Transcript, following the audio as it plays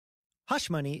Hush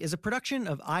Money is a production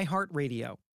of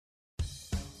iHeartRadio.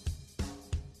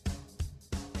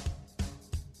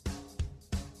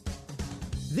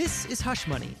 This is Hush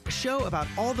Money, a show about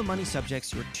all the money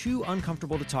subjects you're too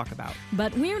uncomfortable to talk about.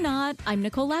 But we're not. I'm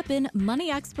Nicole Lapin,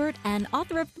 money expert and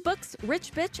author of the books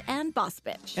Rich Bitch and Boss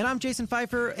Bitch. And I'm Jason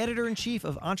Pfeiffer, editor-in-chief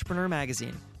of Entrepreneur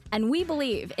Magazine. And we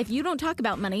believe if you don't talk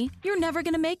about money, you're never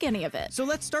going to make any of it. So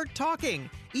let's start talking.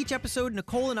 Each episode,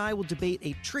 Nicole and I will debate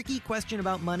a tricky question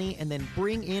about money and then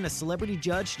bring in a celebrity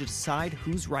judge to decide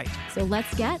who's right. So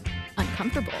let's get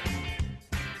uncomfortable.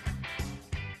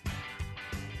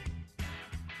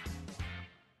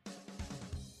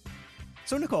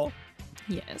 So, Nicole.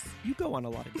 Yes. You go on a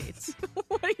lot of dates.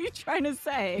 What are you trying to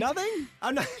say? Nothing?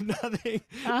 I'm not nothing.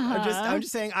 I'm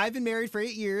just saying I've been married for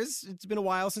 8 years. It's been a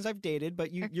while since I've dated,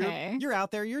 but you're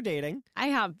out there, you're dating. I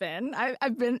have been.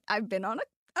 I've been on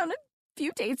a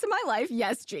few dates in my life.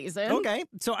 Yes, Jason. Okay.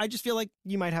 So I just feel like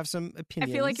you might have some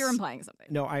opinions. I feel like you're implying something.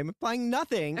 No, I'm implying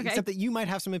nothing, okay. Except that you might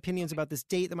have some opinions about this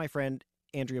date that my friend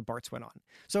Andrea Bartz went on.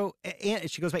 So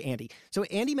she goes by Andy. So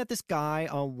Andy met this guy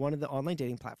on one of the online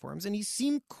dating platforms, and he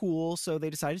seemed cool, so they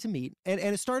decided to meet. And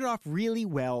it started off really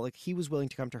well. Like, he was willing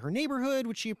to come to her neighborhood,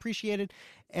 which she appreciated.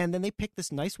 And then they picked this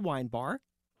nice wine bar.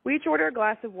 We each order a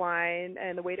glass of wine,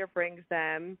 and the waiter brings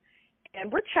them.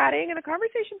 And we're chatting, and the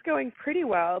conversation's going pretty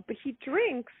well. But he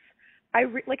drinks.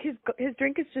 His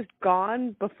drink is just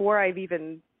gone before I've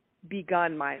even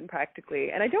begun mine,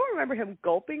 practically. And I don't remember him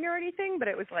gulping or anything, but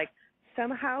it was like,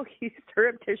 somehow he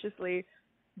surreptitiously,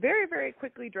 very, very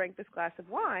quickly drank this glass of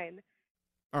wine.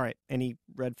 All right. Any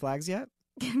red flags yet?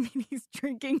 I mean, he's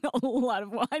drinking a lot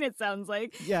of wine, it sounds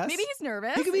like. Yes. Maybe he's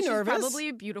nervous. He could be She's nervous. Probably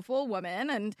a beautiful woman,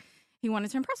 and he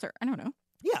wanted to impress her. I don't know.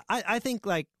 Yeah, I think,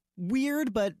 like,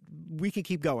 weird, but we could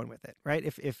keep going with it, right?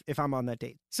 If I'm on that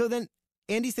date. So then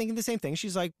Andy's thinking the same thing.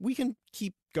 She's like, we can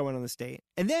keep going on this date.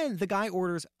 And then the guy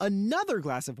orders another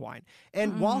glass of wine.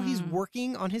 And while he's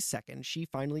working on his second, she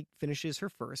finally finishes her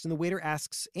first. And the waiter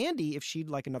asks Andy if she'd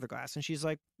like another glass. And she's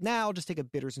like, nah, I'll just take a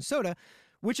bitters and soda,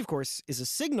 which, of course, is a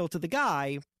signal to the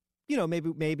guy, you know,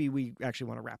 maybe we actually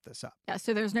want to wrap this up. Yeah,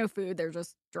 so there's no food. They're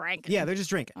just drinking. Yeah, they're just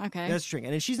drinking. Okay. They're just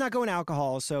drinking. And she's not going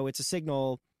alcohol, so it's a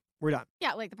signal we're done.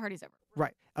 Yeah, like the party's over.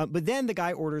 Right. But then the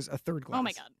guy orders a third glass. Oh,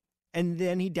 my God. And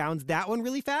then he downs that one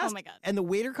really fast. Oh, my God. And the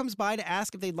waiter comes by to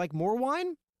ask if they'd like more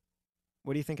wine.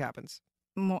 What do you think happens?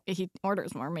 He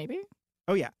orders more, maybe?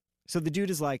 Oh, yeah. So the dude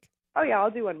is like, oh, yeah,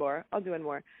 I'll do one more.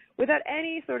 Without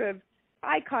any sort of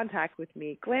eye contact with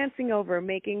me, glancing over,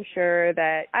 making sure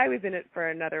that I was in it for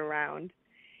another round.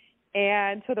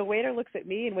 And so the waiter looks at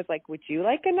me and was like, would you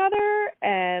like another?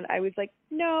 And I was like,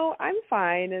 no, I'm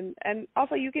fine. And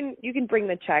also you can bring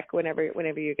the check whenever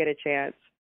you get a chance.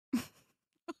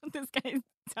 This guy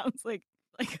sounds like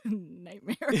a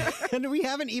nightmare. And we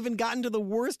haven't even gotten to the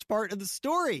worst part of the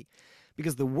story,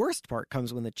 because the worst part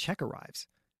comes when the check arrives.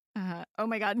 Oh,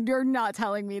 my God. You're not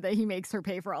telling me that he makes her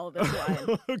pay for all of this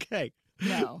wine. Okay.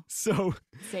 No. So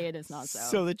say it is not so.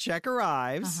 So the check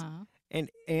arrives, and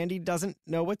Andy doesn't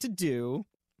know what to do,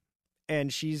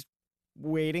 and she's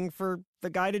waiting for the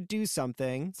guy to do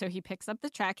something. So he picks up the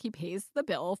check. He pays the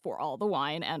bill for all the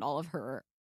wine and all of her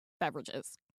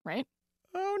beverages, right?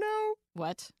 Oh, no.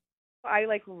 What? I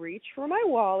reach for my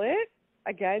wallet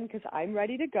again because I'm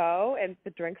ready to go and the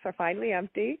drinks are finally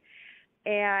empty.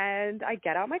 And I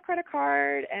get out my credit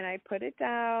card and I put it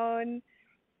down.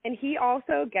 And he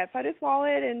also gets out his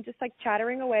wallet and just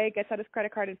chattering away, gets out his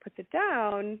credit card and puts it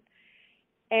down.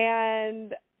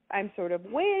 And I'm sort of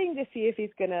waiting to see if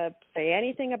he's going to say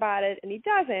anything about it. And he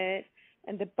doesn't.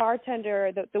 And the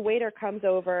bartender, the waiter comes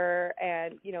over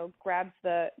and, grabs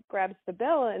the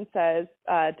bill and says,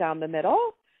 down the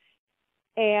middle.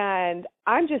 And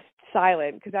I'm just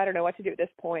silent because I don't know what to do at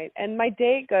this point. And my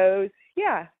date goes,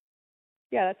 yeah,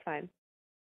 that's fine.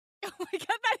 Oh my God,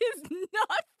 that is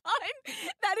not fine.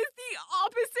 That is the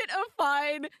opposite of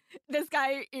fine. This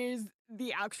guy is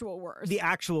the actual worst. The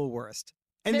actual worst.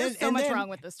 And There's so much wrong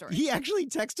with this story. He actually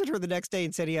texted her the next day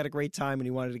and said he had a great time and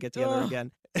he wanted to get together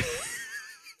again.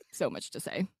 So much to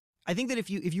say. I think that if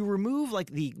you remove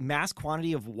the mass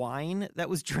quantity of wine that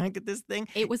was drank at this thing,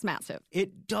 it was massive.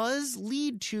 It does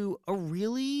lead to a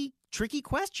really tricky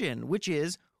question, which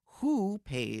is who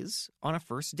pays on a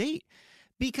first date?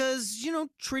 Because,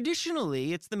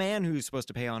 traditionally it's the man who's supposed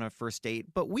to pay on a first date,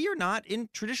 but we are not in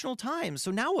traditional times.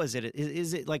 So now is it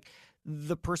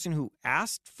the person who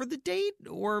asked for the date,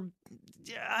 or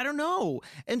I don't know.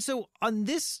 And so on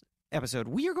this episode,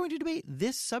 we are going to debate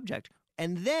this subject.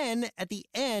 And then at the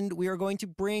end, we are going to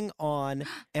bring on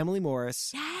Emily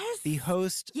Morse. Yes. the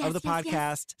host of the Yes, podcast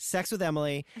yes. Sex with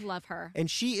Emily. I love her. And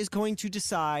she is going to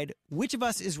decide which of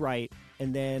us is right,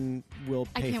 and then we'll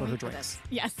I pay can't for her wait drinks. this.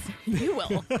 Yes, you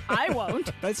will. I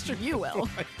won't. That's true. You will.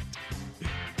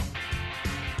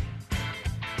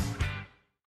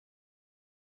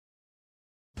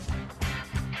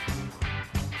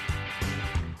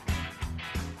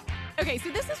 Okay, so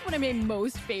this is one of my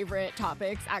most favorite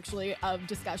topics, actually, of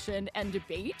discussion and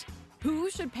debate. Who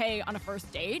should pay on a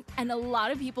first date? And a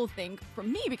lot of people think,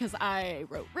 from me, because I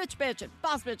wrote Rich Bitch and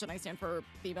Boss Bitch and I stand for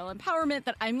female empowerment,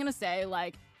 that I'm going to say,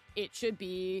 like, it should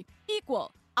be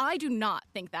equal. I do not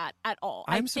think that at all.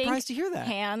 I'm surprised to hear that.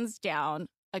 Hands down,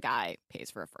 a guy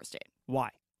pays for a first date. Why?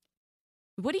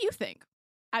 What do you think?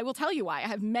 I will tell you why. I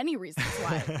have many reasons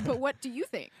why. But what do you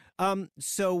think?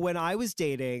 So when I was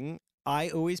dating, I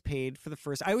always paid for the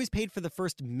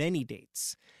first many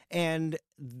dates. And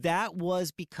that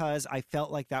was because I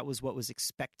felt like that was what was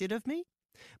expected of me.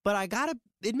 But I gotta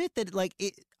admit that,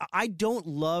 I don't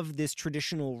love this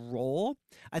traditional role.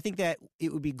 I think that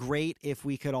it would be great if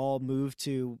we could all move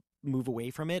away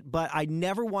from it. But I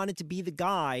never wanted to be the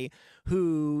guy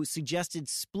who suggested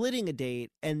splitting a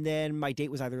date, and then my date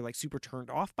was either super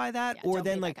turned off by that, or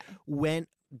then went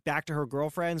back to her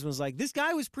girlfriends and was like, this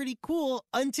guy was pretty cool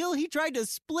until he tried to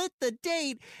split the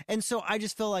date. And so I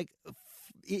just feel like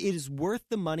it is worth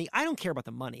the money. I don't care about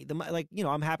the money.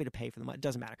 I'm happy to pay for the money. It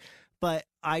doesn't matter. But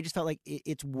I just felt like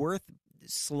it's worth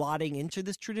slotting into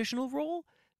this traditional role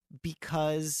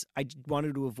because I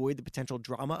wanted to avoid the potential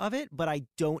drama of it, but I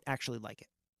don't actually like it.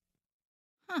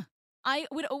 Huh. I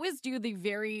would always do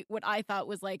what I thought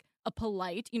was like a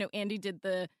polite, Andy did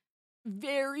the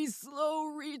very slow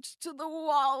reach to the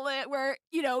wallet where,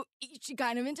 she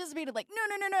kind of anticipated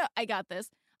no, I got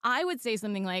this. I would say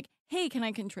something like, hey, can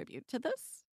I contribute to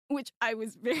this? Which I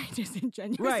was very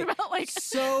disingenuous about.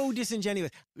 So disingenuous.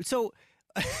 So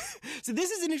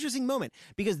this is an interesting moment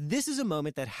because this is a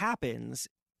moment that happens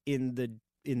in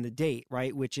the date,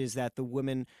 right? Which is that the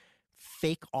woman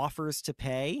fake offers to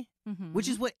pay, which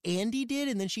is what Andy did.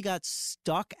 And then she got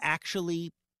stuck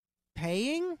actually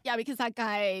paying. Yeah, because that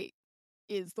guy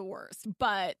is the worst.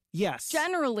 But yes,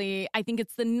 generally, I think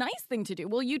it's the nice thing to do.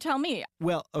 Well, you tell me.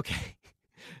 Well, okay.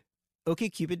 Okay,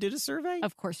 Cupid did a survey.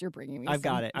 Of course, you're bringing me. I've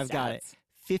got it.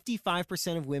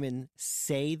 55% of women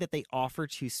say that they offer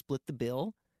to split the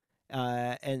bill,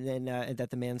 and then that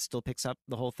the man still picks up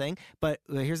the whole thing. But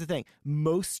here's the thing: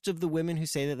 most of the women who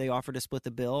say that they offer to split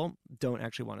the bill don't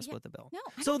actually want to split the bill. No,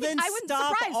 so then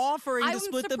stop offering to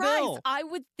split the bill. I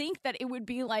would think that it would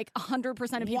be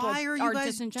 100% of people. Why are you guys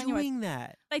disingenuous. doing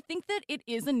that? I think that it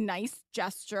is a nice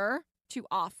gesture to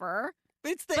offer.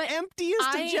 It's the emptiest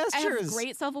of gestures. I have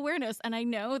great self-awareness, and I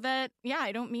know that,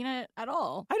 I don't mean it at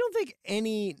all. I don't think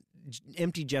any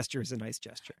empty gesture is a nice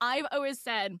gesture. I've always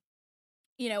said,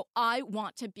 I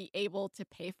want to be able to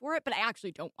pay for it, but I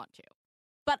actually don't want to.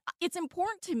 But it's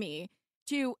important to me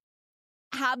to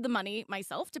have the money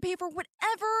myself to pay for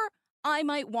whatever I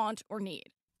might want or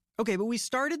need. Okay, but we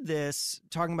started this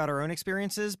talking about our own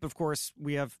experiences, but of course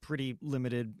we have pretty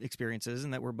limited experiences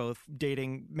in that we're both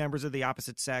dating members of the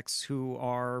opposite sex who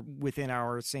are within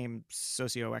our same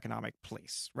socioeconomic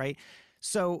place, right?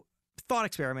 So, thought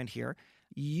experiment here.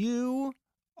 You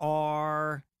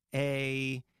are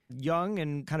a young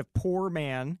and kind of poor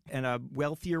man, and a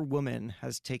wealthier woman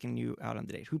has taken you out on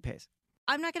the date. Who pays?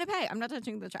 I'm not going to pay. I'm not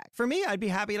touching the check. For me, I'd be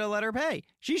happy to let her pay.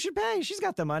 She should pay. She's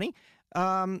got the money.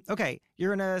 Okay,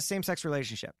 you're in a same-sex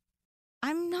relationship.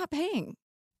 I'm not paying.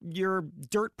 You're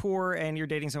dirt poor and you're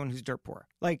dating someone who's dirt poor.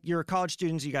 You're a college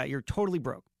student, you're totally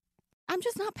broke. I'm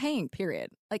just not paying,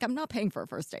 period. I'm not paying for a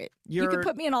first date. You could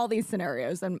put me in all these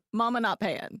scenarios and mama not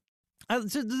paying.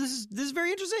 So this is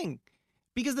very interesting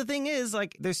because the thing is,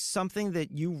 there's something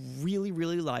that you really,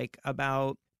 really like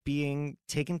about being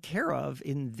taken care of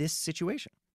in this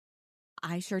situation.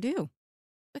 I sure do.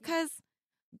 Because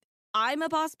I'm a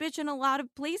boss bitch in a lot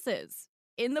of places.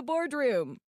 In the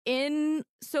boardroom, in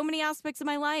so many aspects of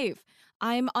my life.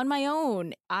 I'm on my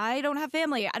own. I don't have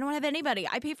family. I don't have anybody.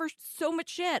 I pay for so much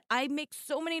shit. I make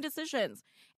so many decisions.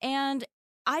 And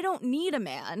I don't need a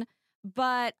man,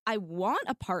 but I want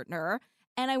a partner.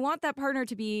 And I want that partner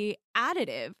to be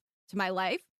additive to my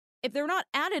life. If they're not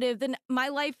additive, then my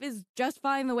life is just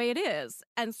fine the way it is.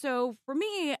 And so for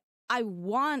me, I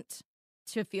want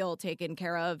to feel taken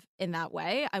care of in that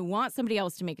way. I want somebody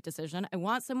else to make a decision. I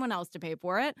want someone else to pay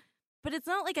for it. But it's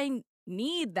not like I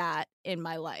need that in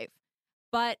my life.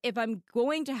 But if I'm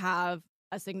going to have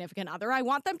a significant other, I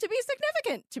want them to be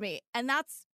significant to me. And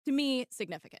that's, to me,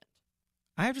 significant.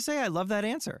 I have to say, I love that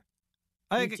answer.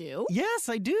 You do? Yes,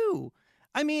 I do.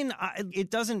 I mean, it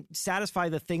doesn't satisfy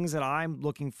the things that I'm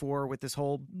looking for with this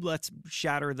whole let's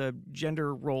shatter the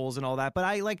gender roles and all that.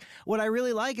 But what I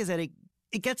really like is that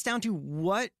it gets down to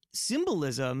what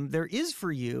symbolism there is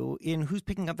for you in who's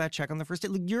picking up that check on the first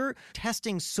date. Like, you're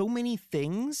testing so many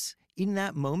things in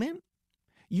that moment.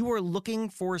 You are looking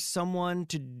for someone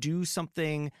to do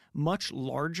something much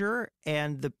larger,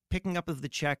 and the picking up of the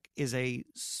check is a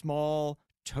small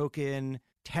token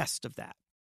test of that.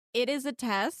 It is a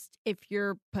test. If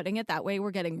you're putting it that way,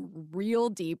 we're getting real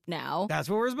deep now. That's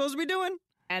what we're supposed to be doing.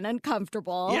 And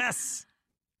uncomfortable. Yes.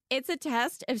 It's a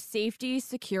test of safety,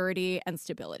 security, and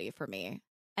stability for me.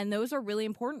 And those are really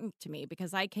important to me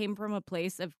because I came from a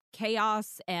place of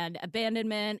chaos and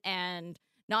abandonment and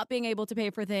not being able to pay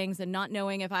for things and not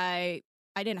knowing if I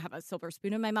didn't have a silver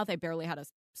spoon in my mouth. I barely had a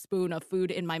spoon of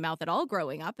food in my mouth at all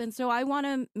growing up. And so I want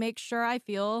to make sure I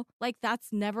feel like that's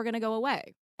never going to go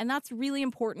away. And that's really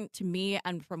important to me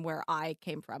and from where I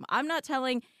came from. I'm not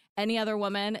telling any other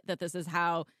woman that this is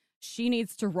how she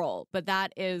needs to roll, but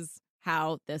that is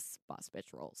how this boss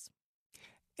bitch rolls.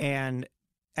 And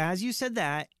as you said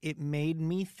that, it made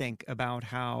me think about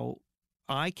how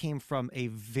I came from a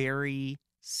very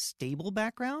stable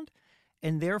background,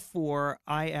 and therefore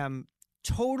I am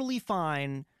totally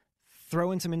fine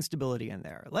throwing some instability in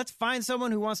there. Let's find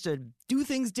someone who wants to do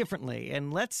things differently,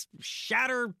 and let's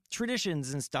shatter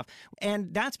traditions and stuff.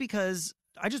 And that's because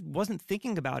I just wasn't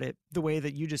thinking about it the way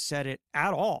that you just said it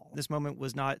at all. This moment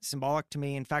was not symbolic to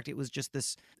me. In fact, it was just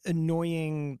this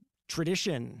annoying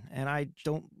tradition. And I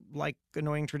don't like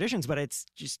annoying traditions, but it's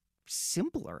just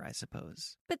simpler, I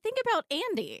suppose. But think about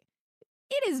Andy.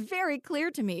 It is very clear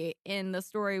to me in the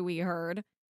story we heard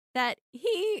that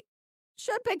he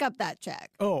should pick up that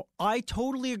check. Oh, I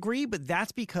totally agree, but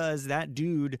that's because that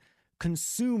dude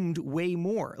consumed way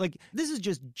more. Like, this is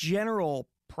just general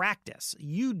practice.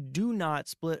 You do not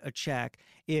split a check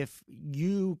if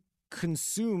you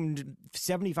consumed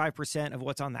 75% of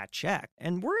what's on that check.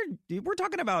 And we're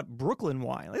talking about Brooklyn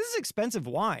wine. This is expensive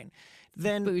wine.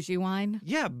 Then bougie wine.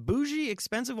 Yeah, bougie,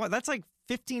 expensive wine. That's like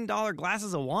 $15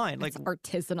 glasses of wine. It's like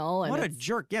artisanal. What a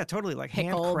jerk. Yeah, totally. Like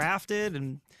pickled. Handcrafted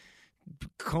and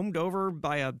combed over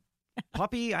by a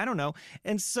puppy. I don't know.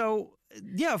 And so,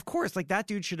 yeah, of course, like that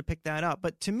dude should have picked that up.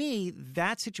 But to me,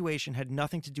 that situation had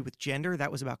nothing to do with gender.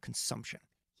 That was about consumption.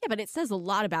 Yeah, but it says a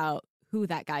lot about who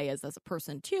that guy is as a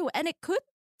person, too. And it could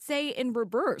say in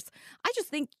reverse. I just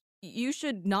think you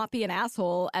should not be an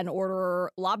asshole and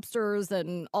order lobsters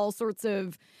and all sorts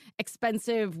of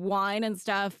expensive wine and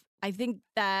stuff. I think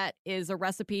that is a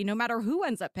recipe, no matter who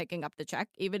ends up picking up the check,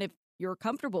 even if you're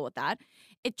comfortable with that.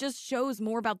 It just shows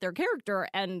more about their character,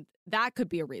 and that could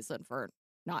be a reason for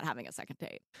not having a second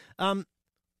date.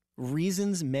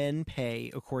 Reasons men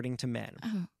pay according to men.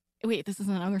 Oh, wait, this is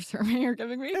another survey you're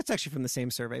giving me? That's actually from the same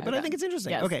survey, but Okay. I think it's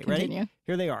interesting. Yes, okay, continue. ready?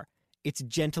 Here they are. It's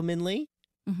gentlemanly.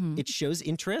 Mm-hmm. It shows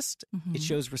interest. Mm-hmm. It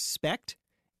shows respect.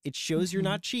 It shows you're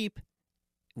not cheap.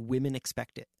 Women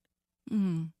expect it.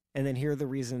 Mm-hmm. And then here are the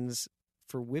reasons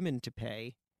for women to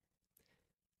pay.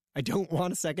 I don't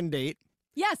want a second date.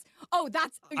 Yes. Oh,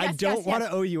 that's... Yes, I don't want yes.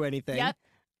 to owe you anything. Yep.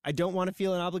 I don't want to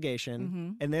feel an obligation.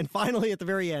 Mm-hmm. And then finally, at the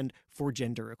very end, for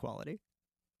gender equality.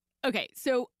 Okay,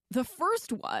 so the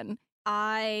first one,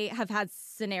 I have had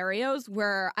scenarios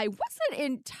where I wasn't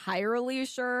entirely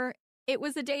sure it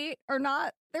was a date or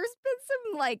not. There's been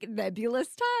some like nebulous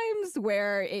times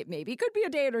where it maybe could be a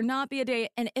date or not be a date.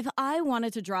 And if I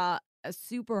wanted to draw a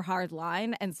super hard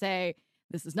line and say,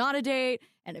 this is not a date,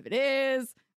 and if it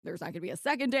is, there's not going to be a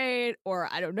second date, or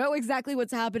I don't know exactly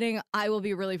what's happening, I will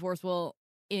be really forceful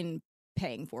in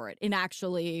paying for it, in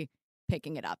actually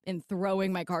picking it up, in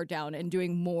throwing my card down and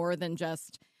doing more than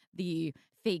just the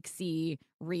fakesy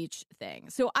reach thing.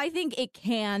 So I think it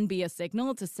can be a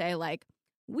signal to say, like,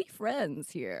 we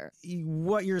friends here.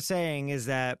 What you're saying is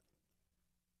that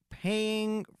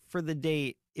paying for the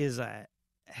date is a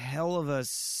hell of a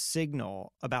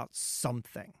signal about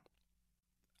something.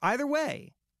 Either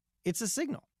way, it's a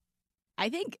signal. I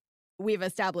think we've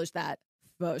established that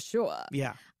for sure.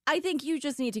 Yeah. I think you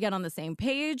just need to get on the same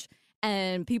page,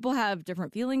 and people have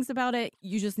different feelings about it.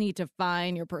 You just need to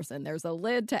find your person. There's a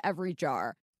lid to every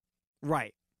jar.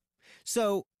 Right.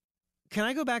 So can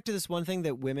I go back to this one thing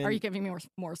that women... Are you giving me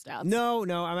more stats? No,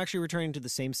 I'm actually returning to the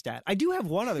same stat. I do have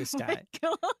one other stat. Oh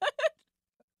my God.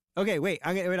 Okay, wait.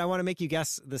 I want to make you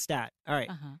guess the stat. All right.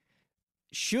 Uh-huh.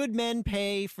 Should men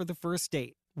pay for the first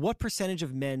date? What percentage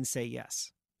of men say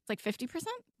yes? It's like 50%?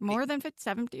 More than 50,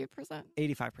 70%?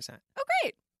 85%. Oh,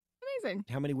 great. Amazing.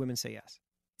 How many women say yes?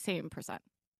 Same percent.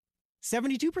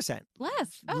 72%.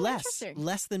 Less. Oh, interesting.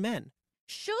 Less than men.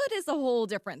 Should is a whole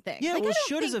different thing. Yeah, Like, well, I don't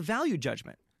should is think- a value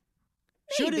judgment.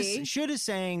 Maybe. Should is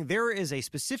saying there is a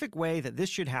specific way that this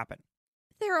should happen.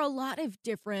 There are a lot of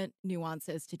different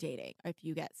nuances to dating. If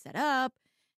you get set up,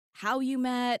 how you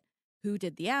met, who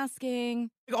did the asking.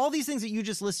 All these things that you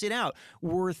just listed out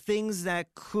were things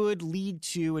that could lead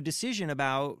to a decision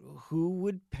about who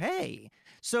would pay.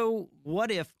 So what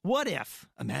if,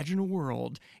 imagine a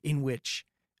world in which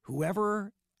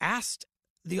whoever asked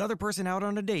the other person out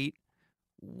on a date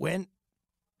went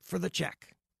for the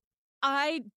check?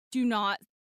 I do not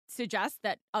suggest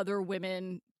that other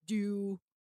women do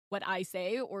what I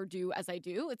say or do as I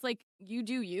do. It's like, you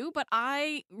do you, but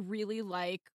I really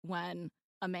like when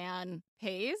a man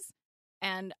pays,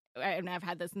 and I've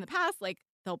had this in the past, like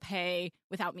they'll pay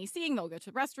without me seeing, they'll go to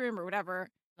the restroom or whatever,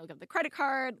 they'll give the credit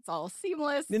card, it's all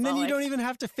seamless. And then you like, don't even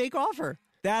have to fake offer.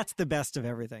 That's the best of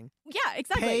everything. Yeah,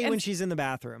 exactly. Pay and when she's in the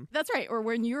bathroom. that's right. Or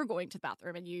when you're going to the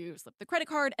bathroom and you slip the credit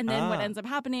card, and then what ends up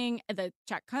happening, the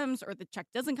check comes or the check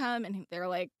doesn't come, and they're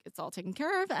like, it's all taken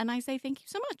care of. And I say, thank you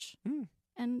so much.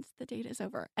 And the date is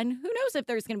over. And who knows if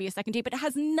there's going to be a second date, but it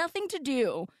has nothing to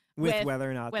do with whether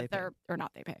or not they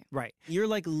pay. Right. You're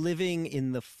like living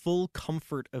in the full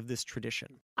comfort of this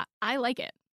tradition. I like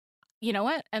it. You know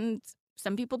what? And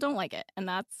some people don't like it. And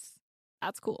that's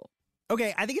cool.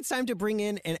 Okay, I think it's time to bring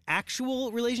in an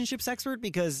actual relationships expert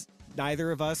because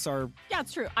neither of us are... Yeah,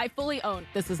 it's true. I fully own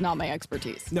this is not my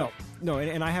expertise. No,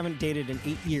 and I haven't dated in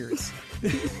 8 years.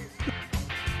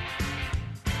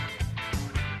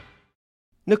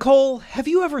 Nicole, have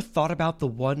you ever thought about the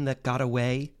one that got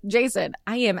away? Jason,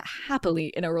 I am happily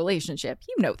in a relationship.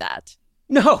 You know that.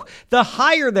 No, the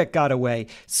hire that got away.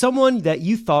 Someone that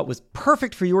you thought was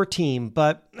perfect for your team,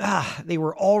 but they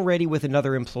were already with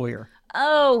another employer.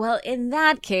 Oh, well, in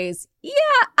that case, yeah,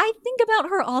 I think about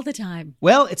her all the time.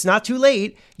 Well, it's not too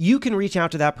late. You can reach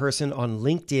out to that person on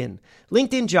LinkedIn.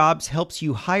 LinkedIn Jobs helps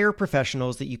you hire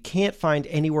professionals that you can't find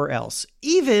anywhere else,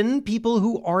 even people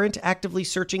who aren't actively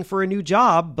searching for a new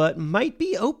job, but might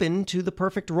be open to the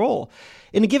perfect role.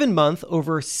 In a given month,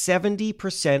 over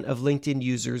 70% of LinkedIn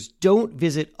users don't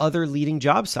visit other leading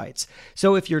job sites.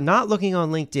 So if you're not looking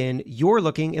on LinkedIn, you're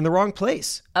looking in the wrong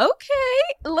place. Okay,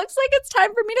 looks like it's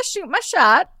time for me to shoot my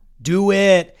shot. Do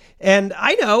it. And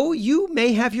I know you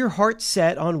may have your heart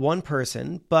set on one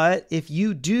person, but if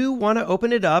you do want to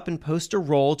open it up and post a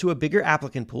role to a bigger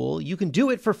applicant pool, you can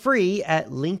do it for free at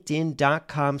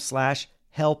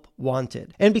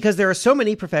linkedin.com/helpwanted. And because there are so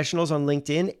many professionals on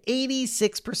LinkedIn,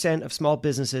 86% of small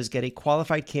businesses get a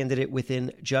qualified candidate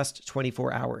within just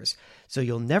 24 hours. So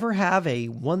you'll never have a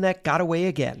one that got away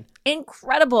again.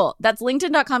 Incredible. That's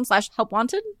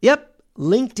linkedin.com/helpwanted? Yep.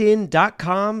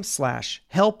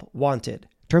 LinkedIn.com/helpwanted.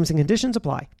 Terms and conditions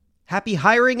apply. Happy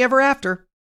hiring ever after.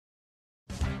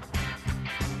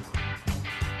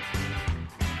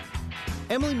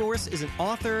 Emily Morse is an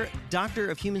author,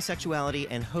 doctor of human sexuality,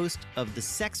 and host of the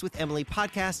Sex with Emily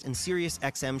podcast and Sirius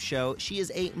XM show. She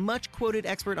is a much-quoted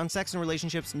expert on sex and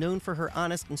relationships, known for her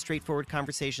honest and straightforward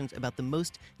conversations about the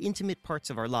most intimate parts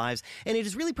of our lives. And it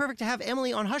is really perfect to have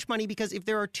Emily on Hush Money because if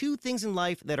there are two things in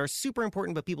life that are super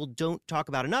important but people don't talk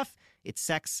about enough, it's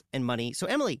sex and money. So,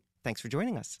 Emily, thanks for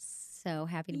joining us. So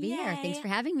happy to be here. Thanks for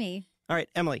having me. All right,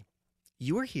 Emily,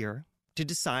 you are here to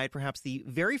decide perhaps the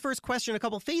very first question a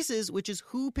couple faces, which is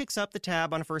who picks up the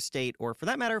tab on a first date, or for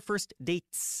that matter, first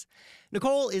dates.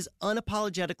 Nicole is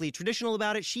unapologetically traditional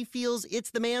about it. She feels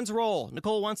it's the man's role.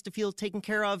 Nicole wants to feel taken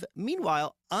care of.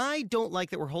 Meanwhile, I don't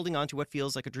like that we're holding on to what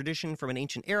feels like a tradition from an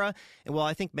ancient era. And while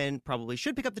I think men probably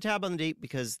should pick up the tab on the date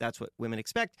because that's what women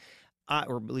expect,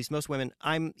 or at least most women,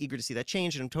 I'm eager to see that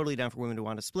change, and I'm totally down for women to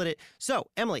want to split it. So,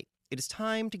 Emily, it is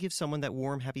time to give someone that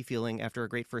warm, happy feeling after a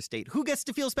great first date. Who gets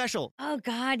to feel special? Oh,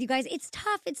 God, you guys, it's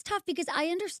tough. It's tough because I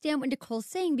understand what Nicole's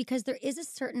saying because there is a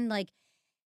certain,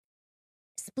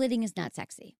 splitting is not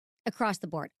sexy across the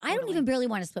board. I don't even barely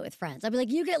want to split with friends. I'll be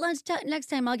like, you get lunch next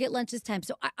time, I'll get lunch this time.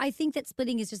 So I think that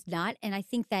splitting is just not, and I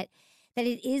think that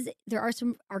it is, there are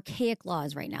some archaic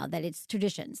laws right now that it's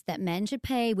traditions that men should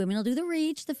pay, women will do the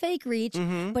reach, the fake reach.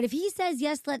 Mm-hmm. But if he says,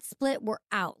 yes, let's split, we're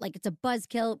out. Like it's a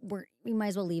buzzkill. We might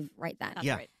as well leave right then. That's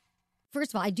right.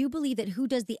 First of all, I do believe that who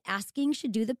does the asking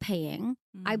should do the paying.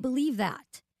 I believe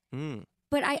that.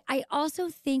 But I also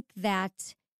think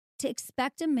that to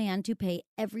expect a man to pay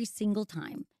every single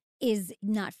time is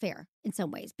not fair in some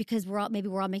ways because we're all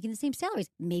making the same salaries.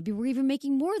 Maybe we're even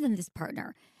making more than this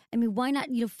partner. I mean, why not,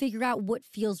 figure out what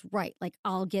feels right? Like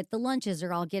I'll get the lunches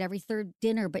or I'll get every third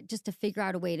dinner, but just to figure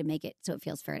out a way to make it so it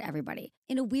feels fair to everybody.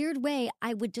 In a weird way,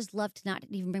 I would just love to not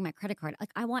even bring my credit card.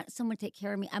 Like I want someone to take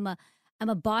care of me. I'm a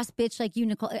boss bitch like you,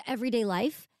 Nicole, everyday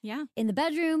life. Yeah. In the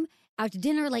bedroom, out to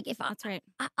dinner. Like That's right.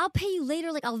 I'll pay you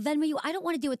later. Like I'll Venmo you. I don't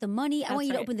want to deal with the money. I want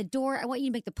you to open the door. I want you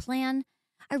to make the plan.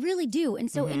 I really do.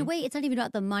 And so in a way, it's not even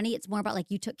about the money. It's more about like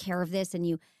you took care of this and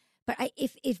you. But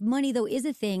if money though is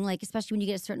a thing, like especially when you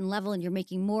get a certain level and you're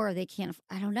making more, they can't.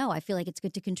 I don't know. I feel like it's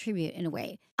good to contribute in a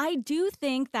way. I do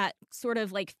think that sort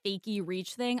of like fakey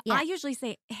reach thing. Yeah. I usually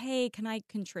say, "Hey, can I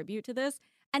contribute to this?"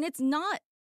 And it's not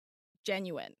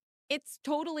genuine. It's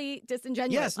totally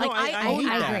disingenuous. Yes, no, I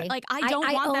agree. Like I don't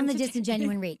want own them the to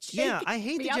disingenuine reach. Yeah, I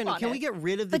hate the genuine. Can we get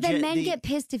rid of the? But then men get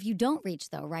pissed if you don't reach,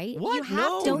 though, right? What? You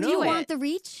have Don't to you do want it. the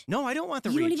reach? No, I don't want the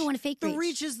reach. You don't even want a fake reach. The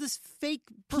reach is this fake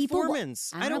People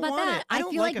performance. I don't know about want that. it. I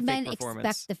don't feel like like a men fake performance.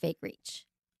 expect the fake reach.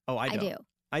 Oh, I do.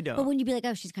 I don't. But when you be like,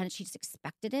 oh, she just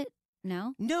expected it.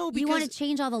 No, no, because you want to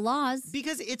change all the laws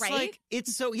because it's right? like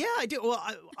it's so. Yeah, I do. Well,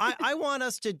 I want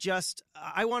us to just.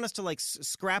 I want us to like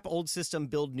scrap old system,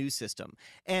 build new system.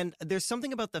 And there's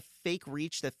something about the fake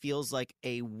reach that feels like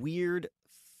a weird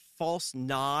false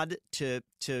nod to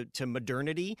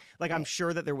modernity. Like I'm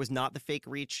sure that there was not the fake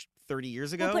reach 30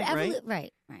 years ago,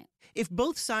 right? If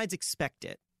both sides expect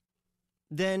it,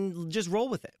 then just roll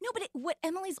with it. No, but what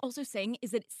Emily's also saying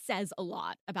is that it says a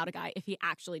lot about a guy if he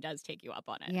actually does take you up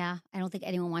on it. Yeah, I don't think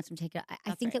anyone wants him to take it.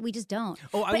 I think that we just don't.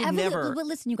 Oh, I would never. But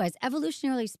listen, you guys,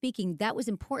 evolutionarily speaking, that was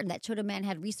important. That showed a man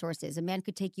had resources. A man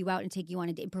could take you out and take you on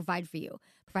and provide for you,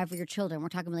 provide for your children. We're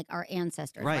talking about like our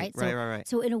ancestors, right? Right.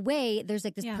 So in a way, there's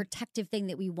like this protective thing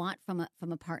that we want from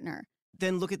a partner.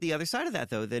 Then look at the other side of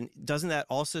that, though. Then doesn't that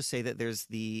also say that there's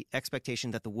the expectation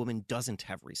that the woman doesn't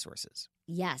have resources?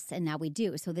 Yes, and now we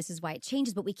do. So this is why it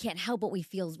changes, but we can't help what we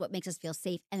feel is what makes us feel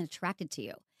safe and attracted to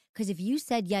you. Because if you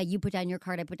said, yeah, you put down your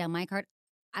card, I put down my card,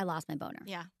 I lost my boner.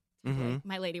 Yeah. Mm-hmm.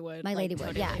 My lady would.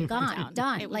 Totally yeah, gone,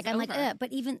 done. Like I'm like,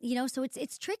 but even so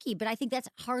it's tricky. But I think that's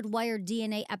hardwired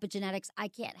DNA epigenetics. I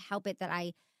can't help it that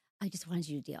I just wanted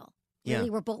you to deal. Really,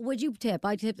 Yeah. we're both. Would you tip?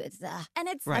 I tip. And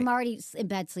it's right. I'm already in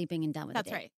bed sleeping and done with it.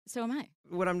 That's right. So am I.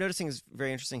 What I'm noticing is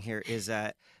very interesting here is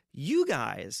that you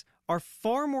guys are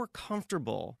far more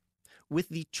comfortable with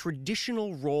the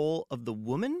traditional role of the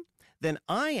woman than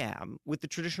I am with the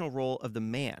traditional role of the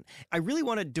man. I really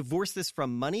want to divorce this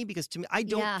from money because to me, I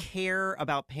don't care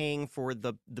about paying for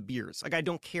the beers. Like I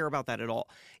don't care about that at all.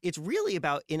 It's really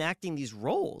about enacting these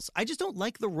roles. I just don't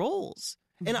like the roles.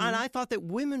 And I thought that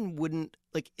women wouldn't,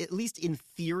 like, at least in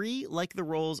theory, like the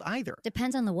roles either.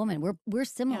 Depends on the woman. We're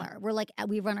similar. Yeah. We're like,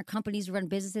 we run our companies, we run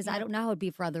businesses. Yeah. I don't know how it'd be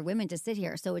for other women to sit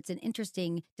here. So it's an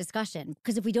interesting discussion.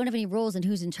 Because if we don't have any roles, then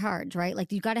who's in charge, right?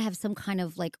 Like, you got to have some kind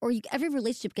of like, every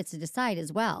relationship gets to decide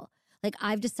as well. Like,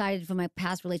 I've decided from my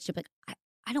past relationship, like,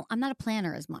 I'm not a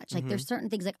planner as much. Like, there's certain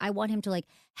things, like, I want him to, like,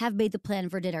 have made the plan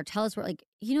for dinner. Tell us where, like,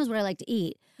 he knows what I like to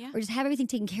eat. Yeah. Or just have everything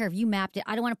taken care of. You mapped it.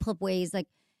 I don't want to pull up ways, like,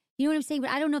 you know what I'm saying? But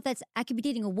I don't know if I could be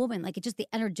dating a woman. Like, it's just the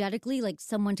energetically, like,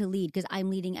 someone to lead because I'm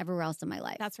leading everywhere else in my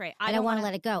life. That's right. I want to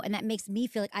let it go. And that makes me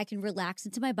feel like I can relax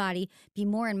into my body, be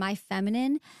more in my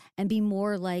feminine, and be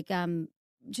more, like,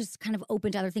 just kind of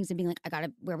open to other things and being like,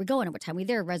 where are we going and what time are we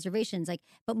there, reservations. Like,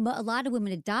 but a lot of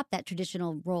women adopt that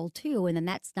traditional role, too. And then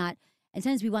that's not, and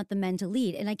sometimes we want the men to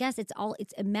lead. And I guess it's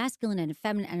a masculine and a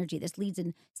feminine energy. This leads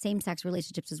in same-sex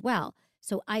relationships as well.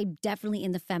 So I'm definitely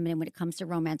in the feminine when it comes to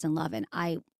romance and love. And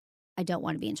I don't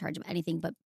want to be in charge of anything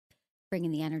but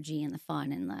bringing the energy and the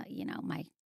fun and the, my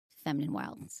feminine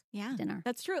wilds. Yeah, dinner.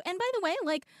 That's true. And by the way,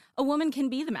 like a woman can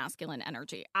be the masculine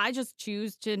energy. I just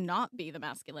choose to not be the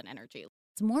masculine energy.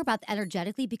 It's more about the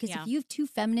energetically because if you have two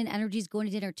feminine energies going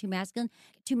to dinner, too masculine,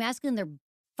 they're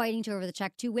fighting over the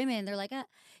check. Two women, they're like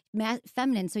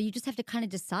feminine. So you just have to kind of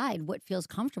decide what feels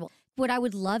comfortable. What I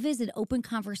would love is an open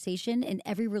conversation in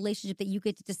every relationship that you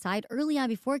get to decide early on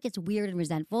before it gets weird and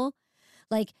resentful.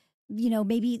 Like,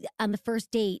 maybe on the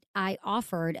first date I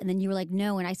offered and then you were like,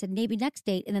 no. And I said, maybe next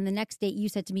date. And then the next date you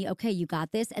said to me, okay, you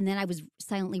got this. And then I was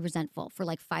silently resentful for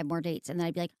like 5 more dates. And then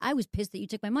I'd be like, I was pissed that you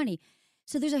took my money.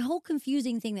 So there's a whole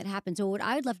confusing thing that happens. So what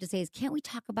I would love to say is, can't we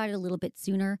talk about it a little bit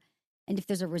sooner? And if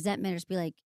there's a resentment, just be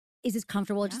like, is this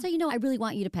comfortable? Just so you know, I really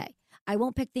want you to pay. I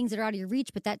won't pick things that are out of your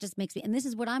reach, but that just makes me, and this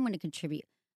is what I'm going to contribute.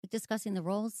 Like discussing the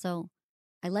roles. So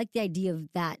I like the idea of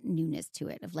that newness to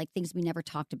it, of like things we never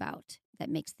talked about that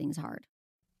makes things hard.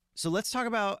 So let's talk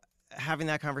about having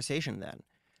that conversation then.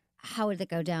 How would it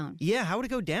go down? Yeah, how would it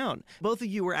go down? Both of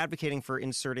you were advocating for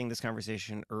inserting this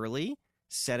conversation early,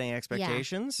 setting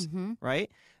expectations, right?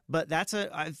 But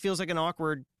it feels like an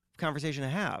awkward conversation to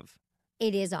have.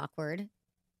 It is awkward.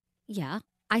 Yeah.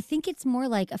 I think it's more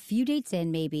like a few dates in,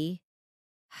 maybe.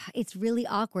 It's really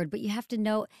awkward, but you have to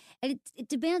know, and it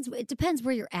depends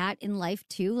where you're at in life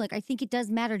too. Like, I think it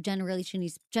does matter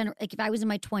generationally. Like if I was in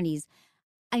my 20s,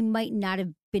 I might not have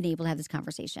been able to have this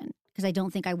conversation because I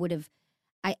don't think I would have.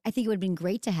 I think it would have been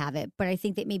great to have it, but I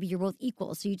think that maybe you're both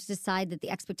equal. So you just decide that the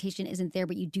expectation isn't there,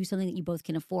 but you do something that you both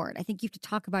can afford. I think you have to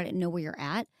talk about it and know where you're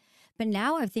at. But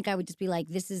now I think I would just be like,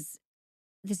 this is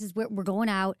where we're going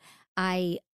out.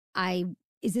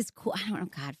 Is this cool? I don't know.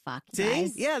 God, fuck. See?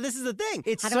 Guys. Yeah, this is the thing.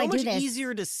 It's How do so I do much this?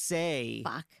 easier to say.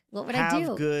 Fuck. What would I do?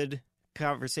 Have good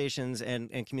conversations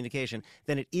and communication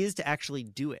than it is to actually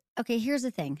do it. Okay, here's the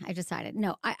thing. I decided.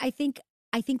 No, I think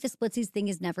the splitsies thing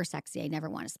is never sexy. I never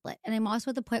want to split. And I'm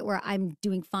also at the point where I'm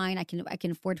doing fine. I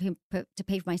can afford to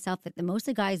pay for myself. That most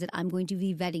of the guys that I'm going to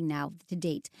be vetting now to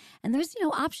date. And there's,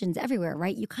 options everywhere,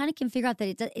 right? You kind of can figure out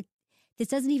that this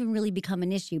doesn't even really become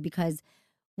an issue because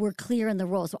we're clear in the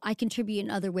role. So I contribute in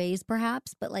other ways,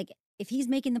 perhaps. But like, if he's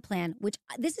making the plan, which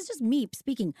this is just me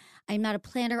speaking, I'm not a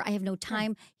planner. I have no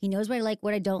time. He knows what I like,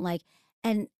 what I don't like.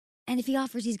 And if he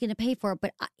offers, he's going to pay for it.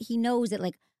 But he knows that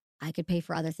like I could pay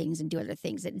for other things and do other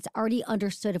things. It's already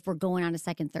understood if we're going on a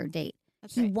second, third date.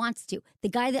 He wants to. The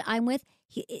guy that I'm with,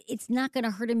 it's not going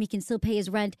to hurt him. He can still pay his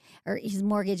rent or his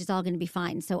mortgage. It's all going to be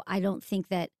fine. So I don't think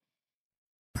that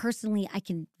personally I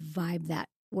can vibe that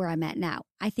where I'm at now.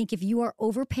 I think if you are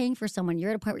overpaying for someone, you're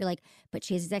at a point where you're like, but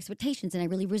she has these expectations and I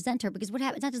really resent her because what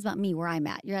happens, it's not just about me where I'm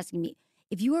at. You're asking me.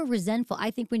 If you are resentful,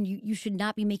 I think when you should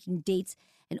not be making dates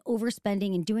and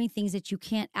overspending and doing things that you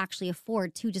can't actually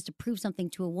afford to just to prove something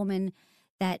to a woman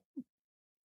that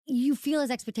you feel as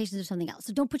expectations of something else.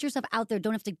 So don't put yourself out there.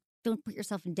 Don't put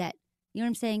yourself in debt. You know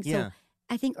what I'm saying? Yeah. So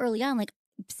I think early on, like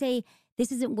say,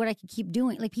 this isn't what I could keep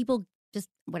doing. Like people just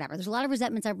whatever. There's a lot of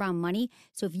resentments around money.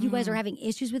 So if you guys are having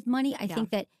issues with money, I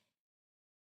think that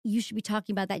you should be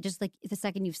talking about that. Just like the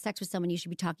second you have sex with someone, you should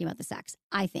be talking about the sex.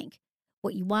 I think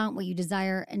what you want, what you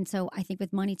desire. And so I think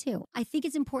with money too, I think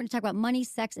it's important to talk about money,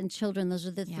 sex, and children. Those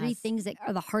are the three things that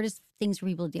are the hardest things for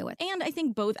people to deal with. And I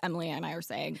think both Emily and I are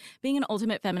saying being an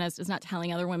ultimate feminist is not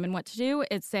telling other women what to do.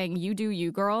 It's saying you do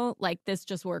you, girl. Like this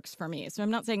just works for me. So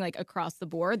I'm not saying like across the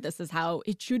board, this is how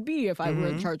it should be if I were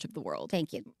in charge of the world.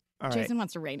 Thank you. All Jason right.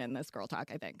 wants to rein in this girl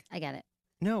talk, I think. I get it.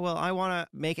 No, well, I want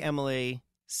to make Emily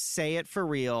say it for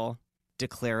real,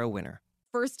 declare a winner.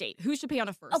 First date. Who should pay on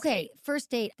a first date? Okay,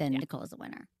 first date, then Nicole is the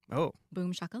winner. Oh.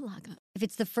 Boom shakalaka. If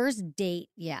it's the first date,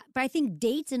 yeah. But I think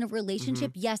dates in a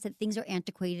relationship, yes, that things are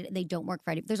antiquated and they don't work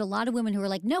for anybody. There's a lot of women who are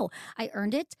like, no, I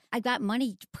earned it. I got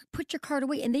money. Put your card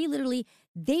away. And they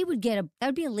would get that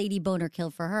would be a lady boner kill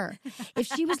for her. If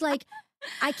she was like,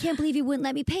 I can't believe you wouldn't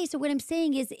let me pay. So what I'm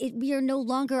saying is we are no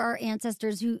longer our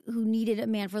ancestors who needed a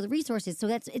man for the resources. So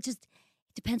it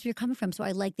depends where you're coming from. So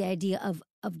I like the idea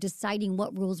of deciding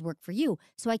what rules work for you.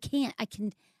 So I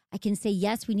can say,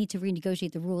 yes, we need to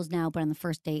renegotiate the rules now, but on the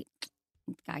first date,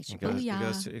 guys should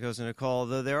It goes to Nicole.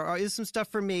 Though there is some stuff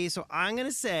for me. So I'm going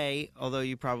to say, although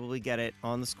you probably get it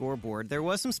on the scoreboard, there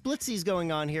was some splitsies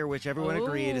going on here, which everyone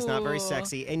agreed is not very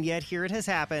sexy. And yet here it has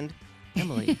happened.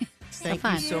 Emily, thank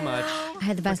you so much. I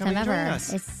had the best time ever.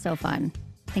 Us. It's so fun.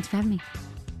 Thanks for having me.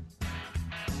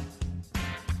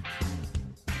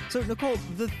 So, Nicole,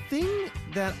 the thing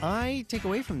that I take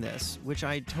away from this, which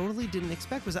I totally didn't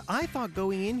expect, was that I thought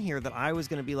going in here that I was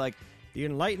going to be like the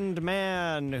enlightened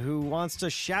man who wants to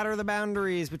shatter the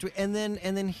boundaries between, and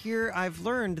then here I've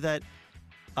learned that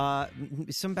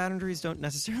some boundaries don't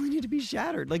necessarily need to be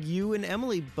shattered. Like you and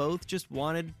Emily both just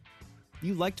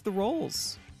you liked the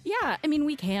roles. Yeah, I mean,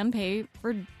 we can pay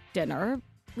for dinner.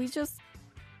 We just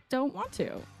don't want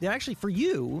to. Yeah, actually, for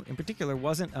you in particular,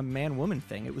 wasn't a man-woman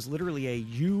thing. It was literally a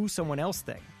you-someone else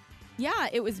thing. Yeah,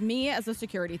 it was me as a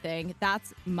security thing.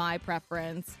 That's my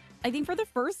preference. I think for the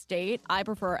first date, I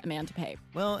prefer a man to pay.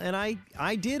 Well, and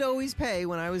I did always pay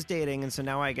when I was dating, and so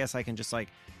now I guess I can just,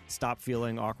 stop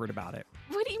feeling awkward about it.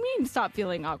 What do you mean, stop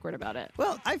feeling awkward about it?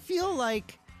 Well, I feel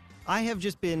like I have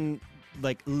just been,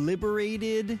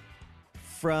 liberated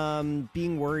from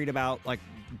being worried about,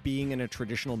 being in a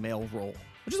traditional male role,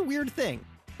 which is a weird thing,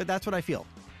 but that's what I feel.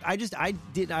 I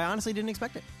honestly didn't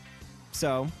expect it.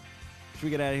 So, should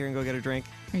we get out of here and go get a drink?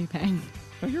 Are you paying?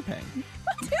 Oh, you're paying.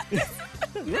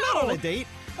 We're not on a date.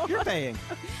 You're paying.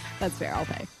 That's fair. I'll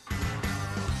pay.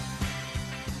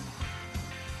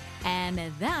 And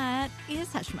that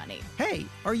is Hush Money. Hey,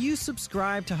 are you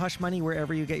subscribed to Hush Money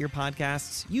wherever you get your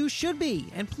podcasts? You should be.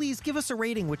 And please give us a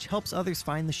rating, which helps others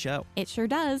find the show. It sure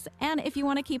does. And if you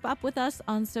want to keep up with us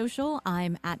on social,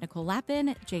 I'm at Nicole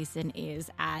Lappin. Jason is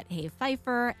at Hey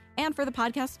Pfeiffer. And for the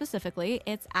podcast specifically,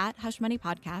 it's at Hush Money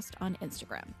Podcast on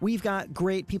Instagram. We've got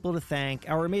great people to thank.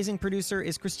 Our amazing producer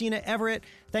is Christina Everett.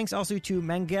 Thanks also to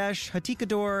Mangesh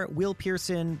Hatikador, Will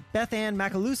Pearson, Beth Ann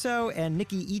Macaluso, and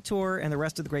Nikki Etor, and the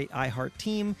rest of the great iHeart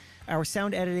team. Our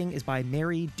sound editing is by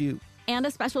Mary Dew. And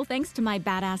a special thanks to my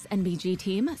badass NBG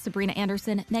team, Sabrina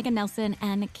Anderson, Megan Nelson,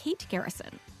 and Kate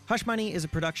Garrison. Hush Money is a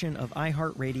production of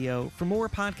iHeartRadio. For more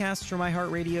podcasts from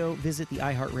iHeartRadio, visit the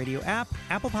iHeartRadio app,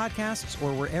 Apple Podcasts,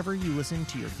 or wherever you listen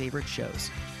to your favorite shows.